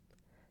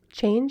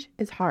Change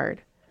is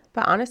hard,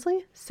 but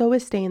honestly, so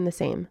is staying the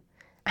same.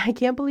 I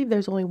can't believe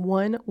there's only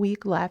 1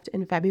 week left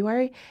in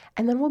February,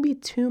 and then we'll be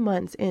 2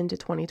 months into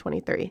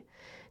 2023.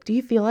 Do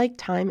you feel like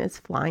time is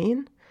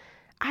flying?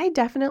 I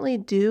definitely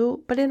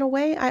do, but in a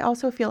way, I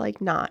also feel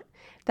like not.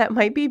 That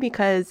might be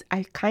because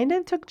I kind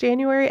of took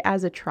January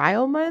as a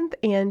trial month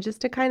and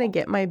just to kind of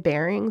get my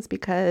bearings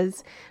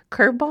because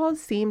curveballs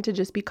seem to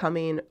just be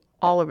coming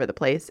all over the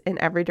place in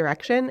every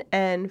direction.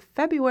 And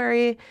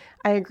February,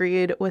 I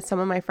agreed with some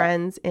of my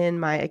friends in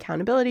my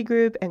accountability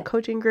group and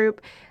coaching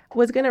group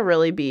was going to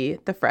really be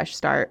the fresh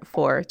start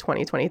for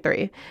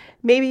 2023.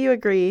 Maybe you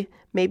agree,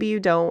 maybe you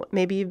don't,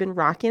 maybe you've been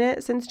rocking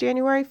it since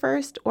January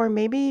 1st, or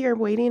maybe you're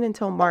waiting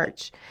until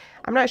March.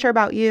 I'm not sure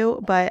about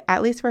you, but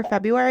at least for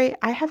February,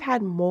 I have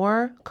had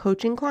more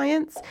coaching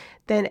clients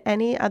than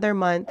any other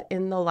month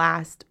in the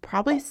last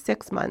probably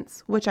 6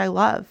 months, which I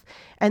love.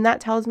 And that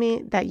tells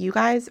me that you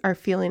guys are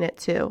feeling it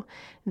too,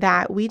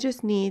 that we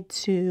just need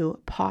to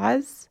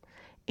pause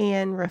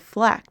and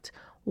reflect.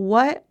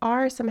 What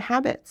are some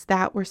habits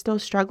that we're still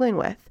struggling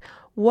with?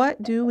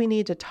 What do we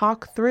need to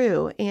talk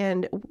through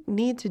and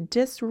need to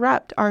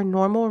disrupt our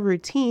normal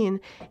routine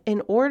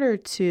in order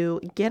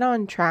to get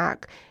on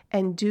track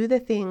and do the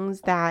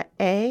things that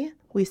A,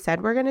 we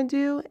said we're going to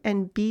do,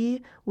 and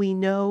B, we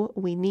know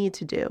we need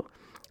to do?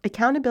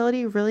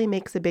 Accountability really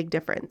makes a big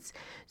difference.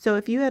 So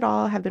if you at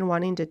all have been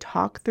wanting to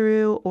talk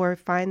through or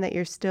find that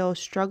you're still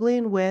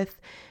struggling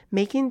with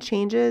making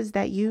changes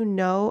that you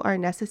know are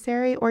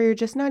necessary, or you're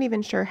just not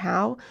even sure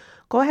how,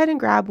 go ahead and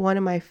grab one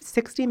of my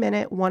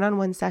 60-minute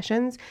one-on-one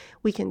sessions.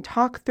 We can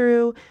talk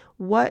through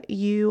what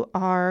you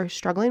are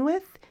struggling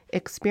with,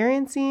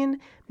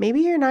 experiencing. Maybe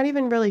you're not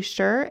even really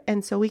sure,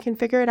 and so we can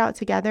figure it out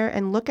together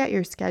and look at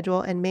your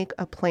schedule and make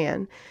a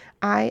plan.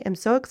 I am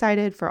so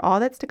excited for all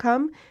that's to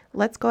come.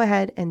 Let's go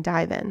ahead and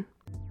dive in.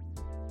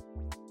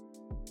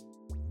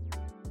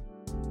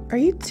 Are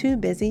you too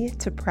busy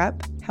to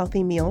prep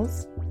healthy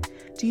meals?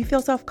 Do you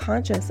feel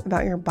self-conscious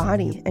about your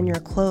body and your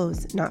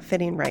clothes not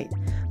fitting right,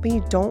 but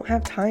you don't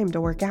have time to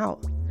work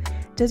out?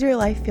 Does your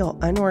life feel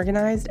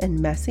unorganized and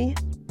messy?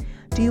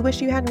 Do you wish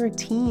you had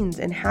routines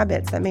and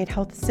habits that made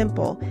health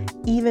simple,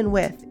 even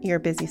with your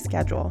busy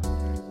schedule?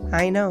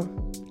 I know,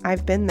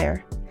 I've been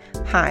there.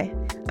 Hi,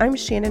 I'm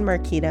Shannon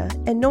Marquita,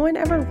 and no one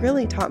ever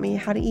really taught me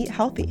how to eat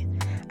healthy.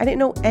 I didn't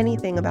know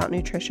anything about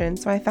nutrition,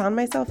 so I found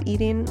myself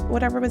eating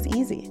whatever was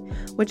easy,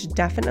 which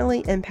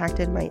definitely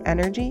impacted my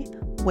energy,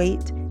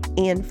 weight,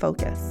 and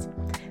focus.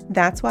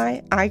 That's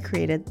why I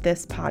created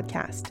this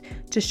podcast,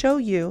 to show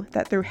you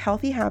that through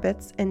healthy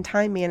habits and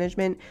time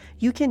management,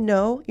 you can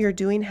know you're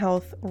doing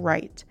health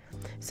right.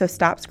 So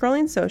stop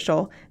scrolling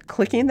social,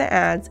 clicking the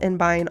ads, and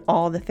buying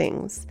all the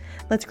things.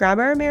 Let's grab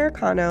our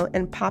Americano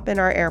and pop in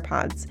our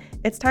AirPods.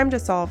 It's time to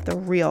solve the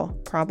real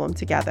problem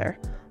together.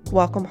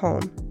 Welcome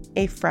home.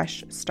 A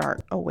fresh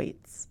start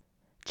awaits.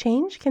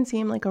 Change can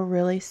seem like a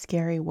really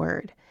scary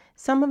word.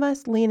 Some of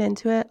us lean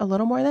into it a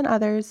little more than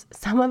others.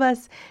 Some of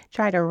us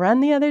try to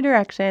run the other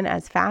direction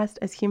as fast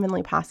as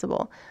humanly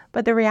possible.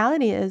 But the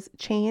reality is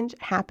change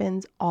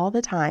happens all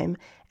the time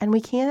and we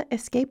can't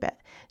escape it.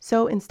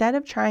 So instead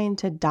of trying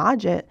to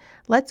dodge it,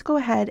 let's go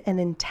ahead and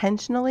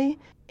intentionally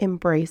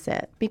embrace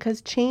it,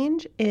 because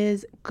change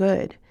is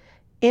good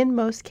in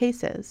most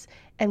cases.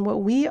 And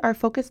what we are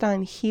focused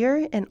on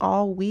here and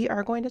all we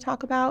are going to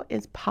talk about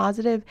is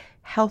positive,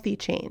 healthy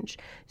change.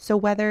 So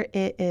whether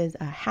it is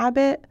a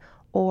habit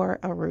or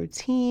a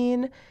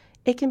routine,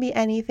 it can be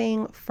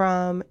anything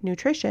from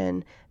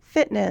nutrition,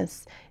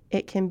 fitness,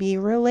 it can be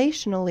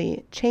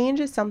relationally. Change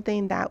is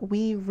something that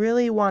we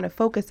really want to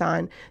focus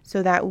on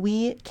so that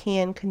we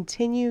can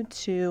continue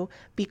to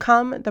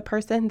become the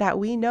person that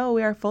we know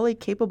we are fully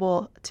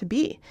capable to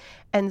be.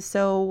 And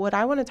so what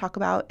I want to talk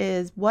about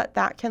is what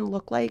that can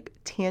look like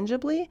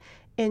tangibly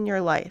in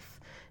your life.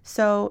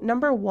 So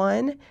number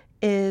one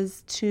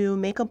is to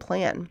make a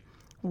plan.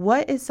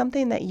 What is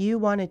something that you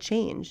want to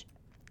change?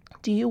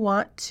 Do you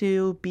want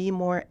to be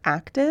more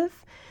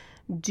active?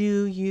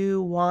 Do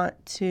you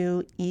want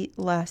to eat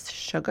less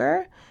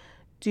sugar?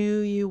 Do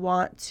you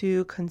want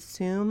to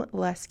consume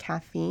less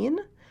caffeine?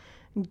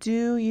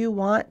 Do you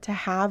want to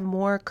have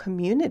more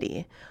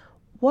community?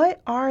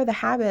 What are the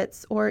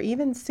habits or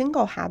even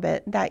single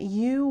habit that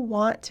you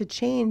want to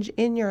change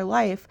in your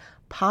life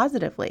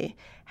positively?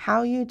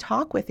 How you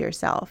talk with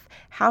yourself,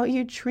 how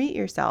you treat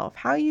yourself,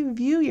 how you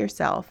view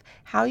yourself,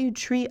 how you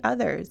treat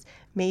others,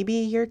 maybe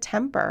your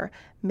temper,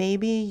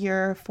 maybe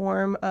your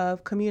form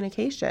of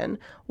communication.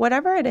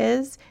 Whatever it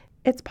is,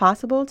 it's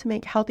possible to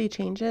make healthy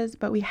changes,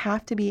 but we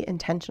have to be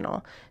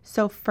intentional.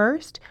 So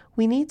first,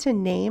 we need to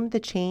name the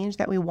change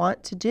that we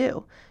want to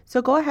do.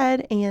 So go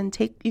ahead and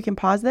you can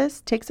pause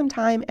this, take some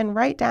time and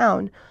write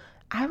down,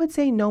 I would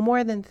say no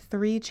more than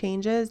 3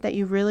 changes that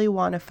you really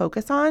want to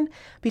focus on,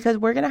 because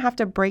we're going to have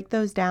to break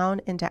those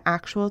down into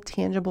actual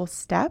tangible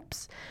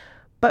steps.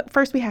 But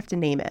first we have to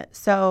name it.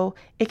 So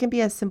it can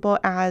be as simple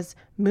as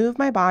move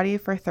my body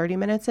for 30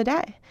 minutes a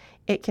day.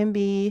 It can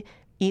be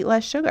eat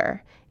less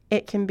sugar.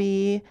 It can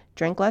be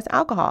drink less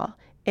alcohol.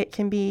 It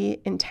can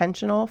be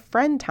intentional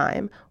friend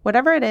time.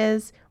 Whatever it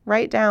is,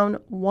 Write down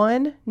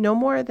one, no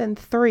more than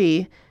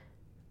 3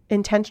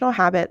 intentional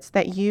habits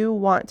that you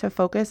want to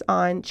focus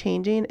on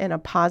changing in a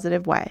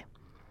positive way.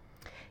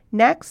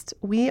 Next,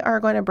 we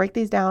are going to break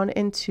these down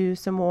into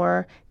some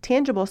more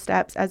tangible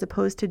steps as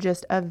opposed to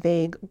just a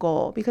vague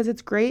goal, because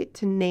it's great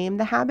to name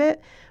the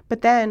habit,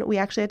 but then we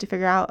actually have to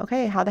figure out,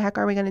 okay, how the heck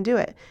are we going to do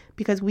it?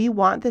 Because we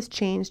want this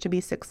change to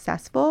be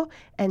successful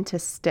and to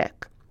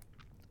stick.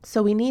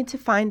 So we need to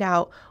find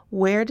out,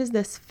 where does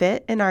this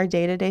fit in our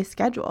day-to-day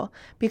schedule?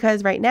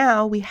 Because right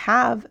now we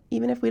have,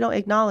 even if we don't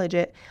acknowledge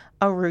it,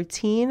 a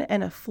routine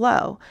and a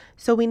flow.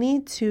 So we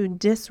need to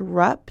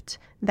disrupt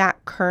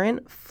that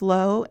current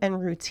flow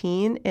and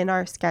routine in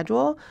our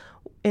schedule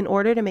in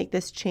order to make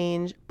this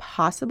change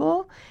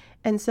possible.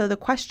 And so the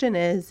question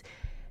is,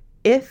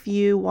 if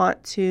you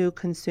want to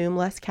consume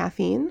less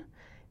caffeine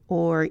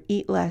or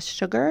eat less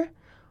sugar,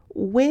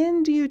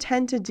 when do you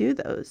tend to do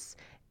those?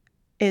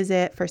 Is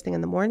it first thing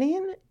in the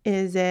morning?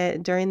 Is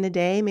it during the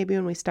day, maybe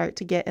when we start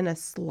to get in a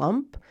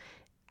slump?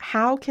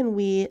 How can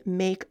we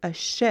make a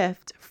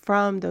shift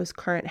from those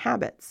current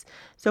habits?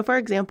 So for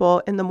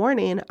example, in the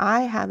morning,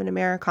 I have an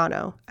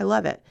Americano. I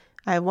love it.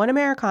 I have one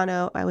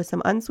Americano with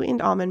some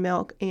unsweetened almond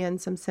milk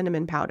and some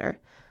cinnamon powder,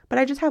 but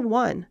I just have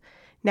one.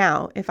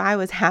 Now, if I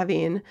was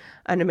having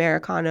an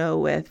Americano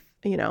with,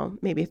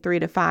 maybe 3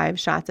 to 5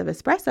 shots of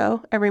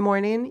espresso every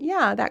morning,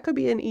 yeah, that could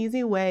be an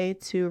easy way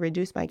to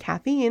reduce my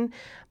caffeine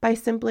by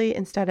simply,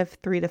 instead of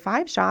 3 to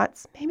 5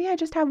 shots, maybe I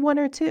just have 1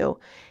 or 2.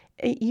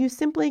 You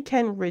simply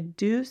can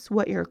reduce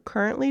what you're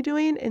currently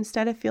doing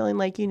instead of feeling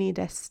like you need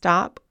to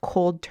stop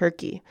cold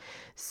turkey.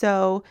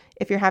 So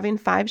if you're having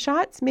 5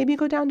 shots, maybe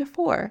go down to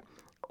 4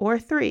 or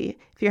 3.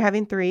 If you're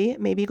having 3,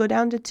 maybe go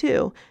down to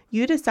 2.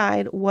 You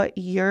decide what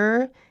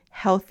your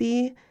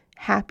healthy,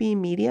 happy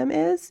medium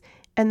is,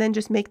 and then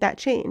just make that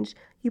change.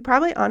 You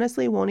probably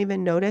honestly won't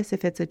even notice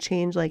if it's a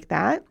change like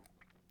that,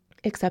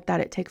 except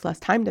that it takes less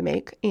time to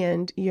make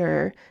and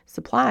your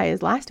supply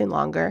is lasting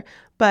longer.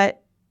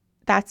 But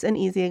that's an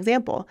easy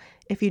example.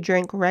 If you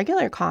drink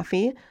regular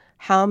coffee,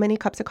 how many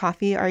cups of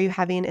coffee are you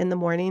having in the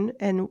morning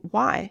and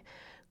why?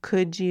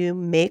 Could you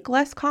make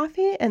less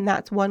coffee? And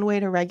that's one way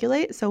to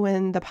regulate. So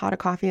when the pot of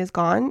coffee is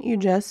gone, you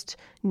just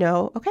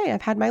know, okay,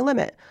 I've had my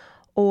limit.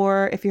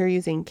 Or if you're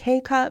using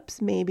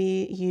K-cups,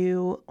 maybe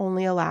you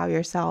only allow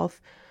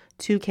yourself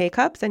 2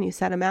 K-cups and you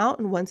set them out.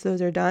 And once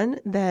those are done,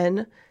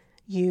 then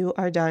you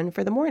are done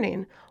for the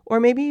morning. Or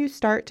maybe you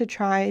start to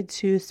try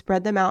to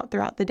spread them out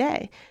throughout the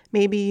day.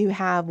 Maybe you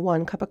have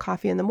 1 cup of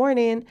coffee in the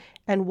morning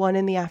and 1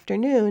 in the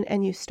afternoon,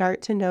 and you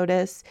start to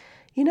notice,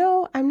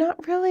 I'm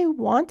not really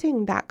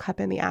wanting that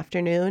cup in the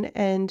afternoon.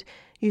 And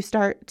you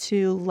start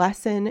to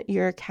lessen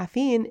your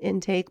caffeine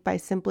intake by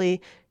simply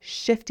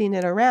shifting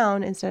it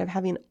around instead of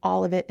having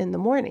all of it in the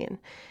morning.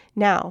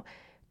 Now,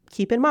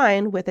 keep in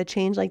mind, with a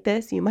change like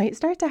this, you might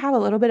start to have a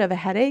little bit of a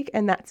headache,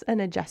 and that's an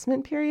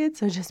adjustment period.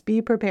 So just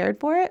be prepared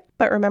for it.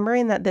 But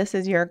remembering that this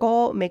is your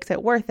goal makes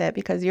it worth it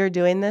because you're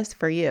doing this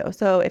for you.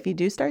 So if you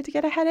do start to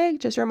get a headache,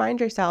 just remind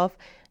yourself,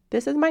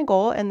 this is my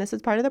goal and this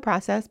is part of the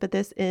process, but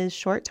this is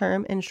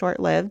short-term and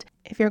short-lived.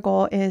 If your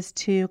goal is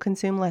to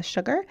consume less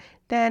sugar,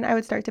 then I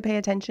would start to pay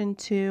attention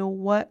to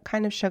what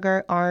kind of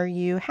sugar are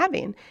you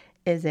having.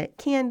 Is it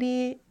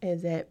candy?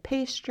 Is it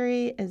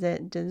pastry? Is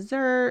it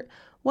dessert?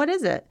 What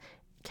is it?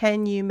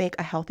 Can you make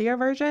a healthier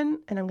version?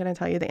 And I'm going to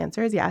tell you the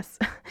answer is yes.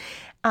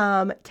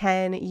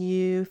 Can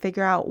you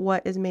figure out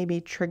what is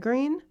maybe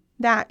triggering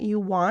that you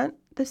want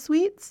the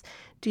sweets?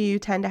 Do you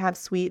tend to have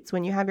sweets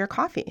when you have your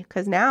coffee?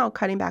 Because now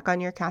cutting back on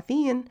your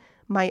caffeine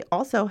might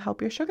also help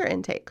your sugar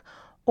intake.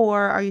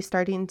 Or are you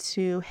starting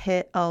to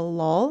hit a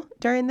lull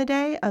during the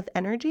day of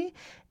energy?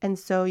 And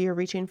so you're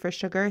reaching for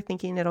sugar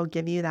thinking it'll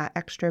give you that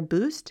extra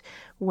boost,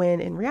 when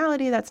in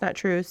reality, that's not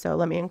true. So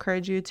let me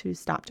encourage you to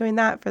stop doing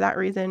that for that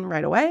reason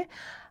right away.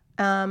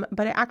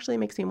 But it actually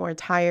makes you more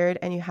tired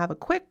and you have a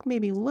quick,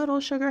 maybe little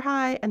sugar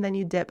high, and then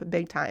you dip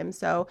big time.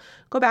 So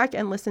go back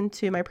and listen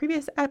to my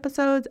previous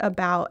episodes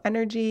about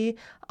energy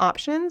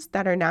options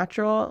that are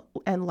natural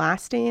and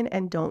lasting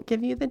and don't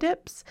give you the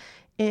dips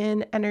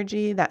in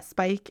energy that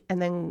spike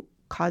and then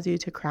cause you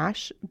to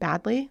crash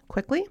badly,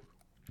 quickly.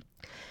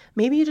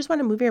 Maybe you just want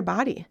to move your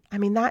body. I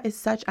mean, that is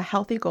such a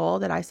healthy goal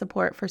that I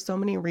support for so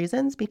many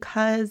reasons,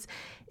 because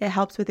it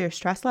helps with your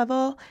stress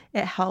level.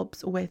 It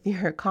helps with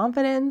your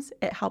confidence.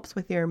 It helps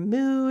with your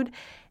mood.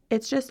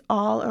 It's just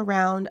all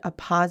around a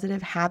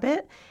positive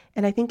habit.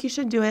 And I think you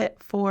should do it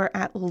for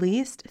at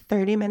least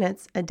 30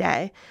 minutes a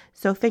day.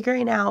 So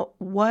figuring out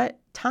what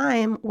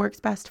time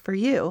works best for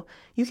you.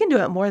 You can do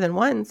it more than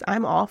once.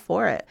 I'm all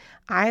for it.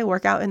 I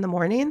work out in the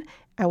morning.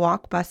 I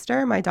walk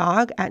Buster, my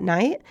dog, at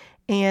night.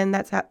 And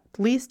that's at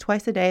least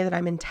twice a day that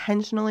I'm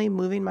intentionally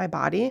moving my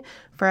body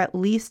for at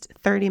least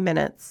 30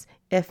 minutes,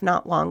 if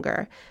not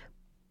longer.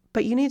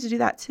 But you need to do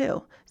that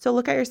too. So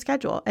look at your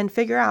schedule and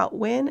figure out,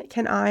 when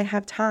can I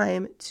have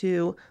time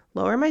to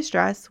lower my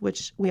stress,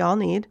 which we all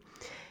need,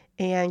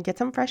 and get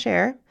some fresh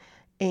air,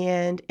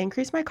 and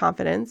increase my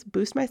confidence,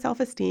 boost my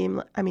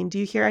self-esteem. I mean, do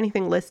you hear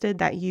anything listed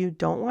that you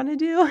don't want to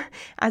do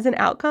as an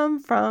outcome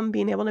from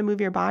being able to move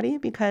your body?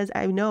 Because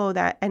I know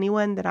that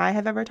anyone that I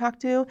have ever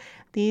talked to,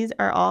 these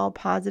are all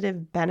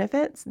positive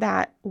benefits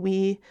that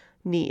we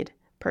need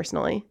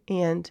personally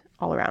and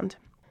all around.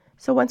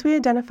 So once we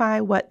identify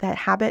what that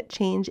habit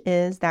change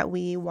is that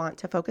we want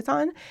to focus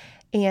on,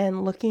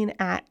 and looking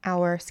at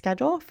our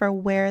schedule for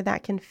where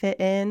that can fit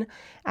in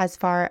as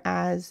far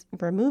as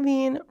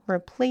removing,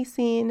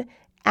 replacing,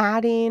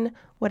 adding,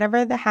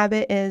 whatever the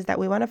habit is that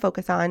we want to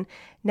focus on,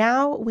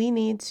 now we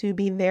need to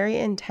be very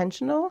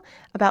intentional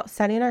about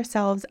setting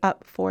ourselves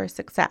up for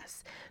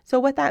success. So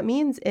what that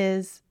means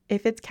is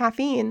if it's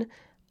caffeine,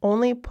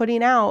 only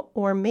putting out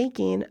or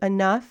making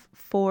enough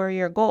for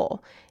your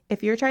goal.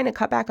 If you're trying to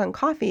cut back on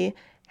coffee,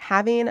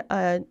 having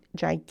a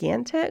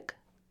gigantic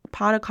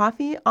pot of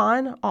coffee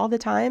on all the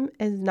time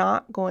is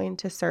not going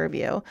to serve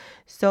you.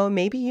 So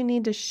maybe you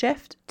need to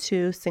shift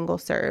to single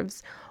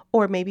serves,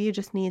 or maybe you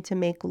just need to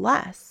make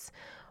less.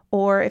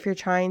 Or if you're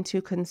trying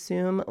to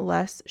consume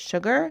less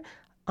sugar,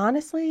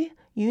 honestly,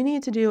 you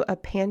need to do a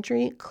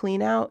pantry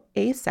clean out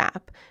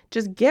ASAP.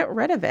 Just get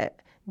rid of it.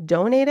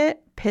 Donate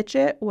it, pitch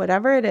it,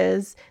 whatever it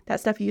is. That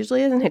stuff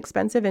usually isn't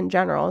expensive in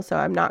general, so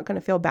I'm not going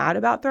to feel bad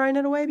about throwing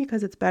it away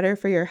because it's better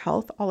for your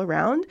health all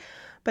around.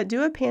 But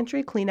do a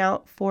pantry clean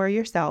out for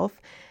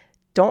yourself.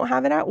 Don't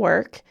have it at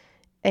work.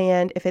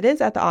 And if it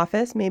is at the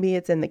office, maybe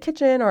it's in the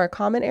kitchen or a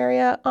common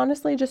area,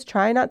 honestly, just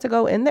try not to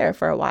go in there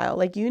for a while.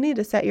 Like, you need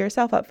to set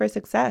yourself up for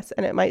success.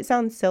 And it might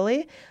sound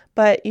silly,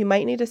 but you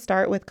might need to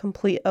start with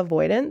complete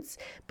avoidance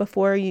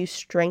before you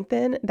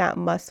strengthen that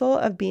muscle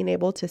of being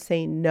able to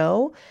say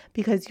no,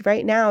 because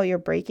right now you're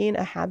breaking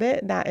a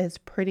habit that is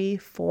pretty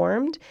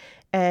formed.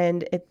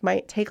 And it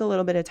might take a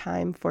little bit of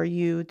time for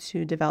you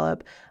to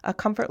develop a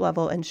comfort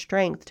level and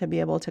strength to be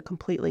able to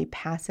completely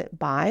pass it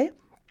by.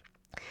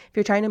 If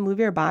you're trying to move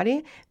your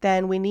body,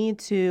 then we need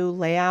to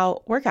lay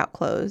out workout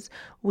clothes.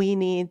 We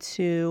need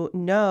to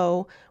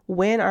know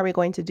when are we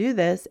going to do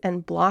this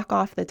and block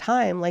off the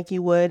time like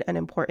you would an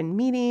important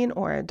meeting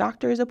or a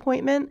doctor's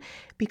appointment,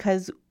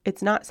 because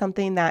it's not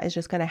something that is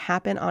just going to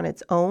happen on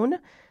its own.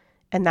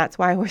 And that's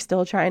why we're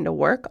still trying to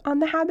work on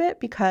the habit,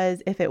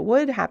 because if it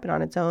would happen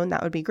on its own,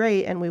 that would be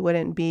great. And we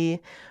wouldn't be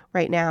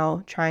right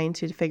now trying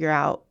to figure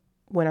out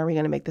when are we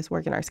going to make this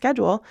work in our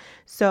schedule.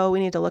 So we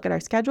need to look at our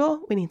schedule.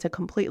 We need to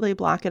completely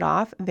block it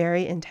off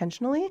very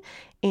intentionally.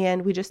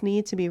 And we just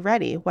need to be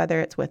ready,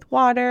 whether it's with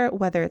water,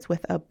 whether it's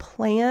with a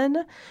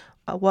plan.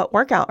 What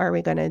workout are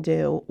we going to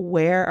do?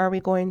 Where are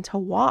we going to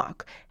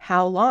walk?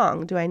 How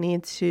long? Do I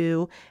need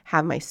to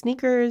have my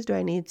sneakers? Do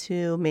I need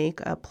to make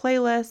a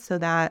playlist so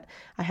that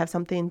I have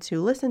something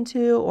to listen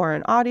to, or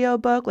an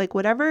audiobook? Like,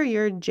 whatever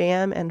your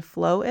jam and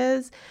flow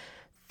is,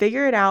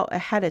 figure it out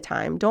ahead of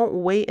time. Don't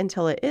wait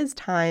until it is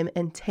time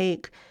and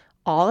take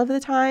all of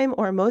the time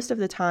or most of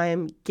the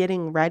time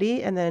getting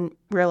ready and then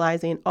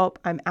realizing, oh,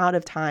 I'm out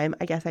of time.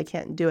 I guess I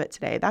can't do it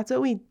today. That's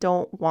what we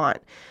don't want.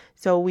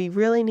 So we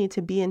really need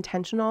to be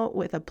intentional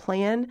with a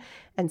plan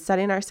and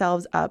setting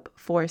ourselves up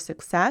for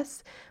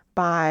success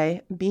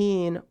by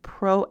being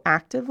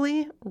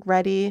proactively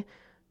ready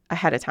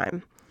ahead of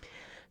time.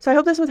 So I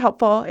hope this was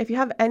helpful. If you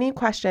have any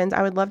questions,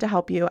 I would love to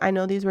help you. I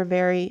know these were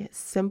very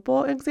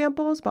simple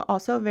examples, but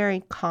also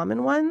very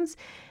common ones.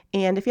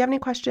 And if you have any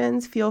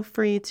questions, feel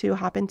free to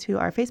hop into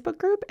our Facebook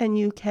group and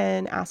you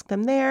can ask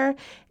them there.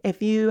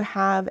 If you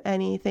have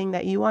anything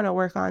that you want to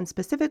work on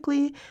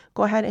specifically,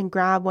 go ahead and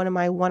grab one of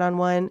my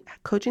one-on-one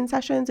coaching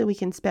sessions and we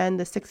can spend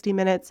the 60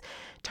 minutes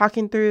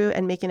talking through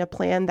and making a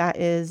plan that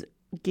is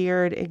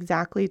geared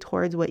exactly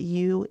towards what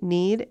you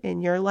need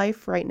in your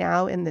life right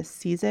now in this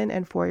season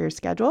and for your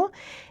schedule.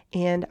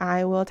 And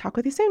I will talk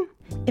with you soon.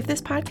 If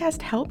this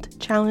podcast helped,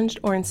 challenged,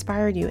 or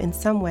inspired you in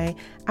some way,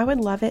 I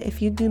would love it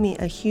if you'd do me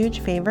a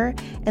huge favor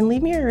and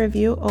leave me a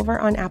review over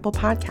on Apple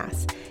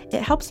Podcasts.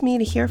 It helps me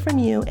to hear from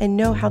you and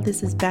know how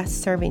this is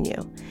best serving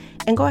you.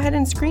 And go ahead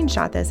and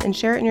screenshot this and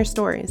share it in your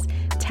stories.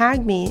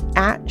 Tag me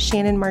at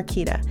Shannon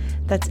Marquita.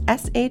 That's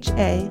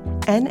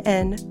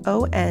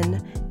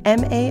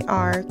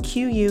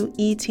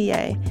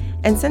ShannonMarqueta.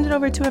 And send it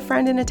over to a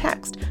friend in a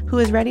text who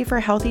is ready for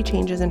healthy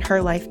changes in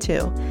her life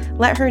too.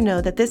 Let her know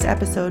that this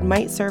episode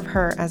might serve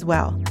her as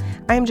well.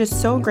 I am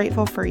just so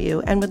grateful for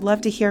you and would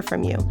love to hear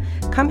from you.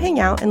 Come hang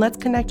out and let's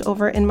connect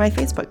over in my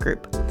Facebook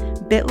group,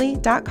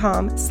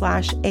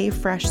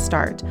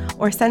 bit.ly.com/afreshstart,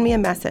 or send me a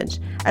message.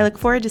 I look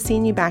forward to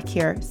seeing you back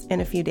here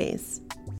in a few days.